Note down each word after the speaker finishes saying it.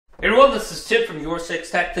Hey everyone, this is Tim from Your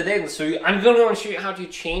 6 Tech. Today, I'm going to want to show you how to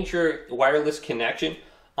change your wireless connection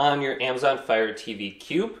on your Amazon Fire TV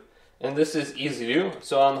Cube. And this is easy to do.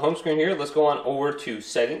 So on the home screen here, let's go on over to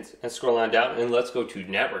Settings and scroll on down, and let's go to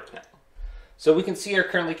Network now. So we can see our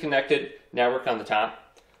currently connected network on the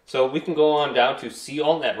top. So we can go on down to See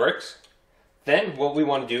All Networks. Then what we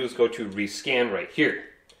want to do is go to Rescan right here.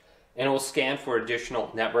 And it will scan for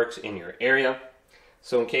additional networks in your area.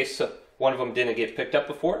 So in case one of them didn't get picked up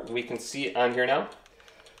before, we can see it on here now.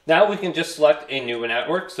 Now we can just select a new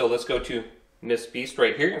network. So let's go to Miss Beast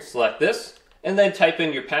right here and select this, and then type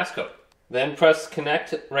in your passcode. Then press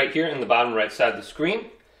connect right here in the bottom right side of the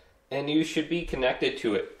screen, and you should be connected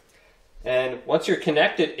to it. And once you're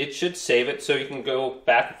connected, it should save it, so you can go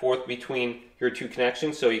back and forth between your two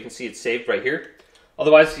connections, so you can see it saved right here.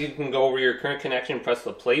 Otherwise, you can go over your current connection and press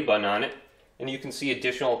the play button on it, and you can see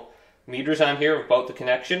additional meters on here about the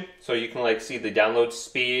connection. So you can see the download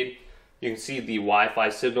speed, you can see the Wi-Fi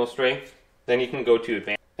signal strength. Then you can go to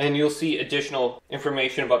advanced, and you'll see additional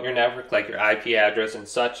information about your network, like your IP address and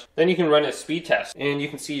such. Then you can run a speed test, and you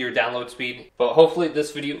can see your download speed. But hopefully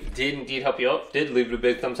this video did indeed help you out. If it did, leave it a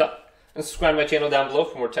big thumbs up, and subscribe to my channel down below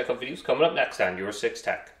for more tech up videos coming up next on Your 6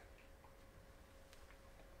 Tech.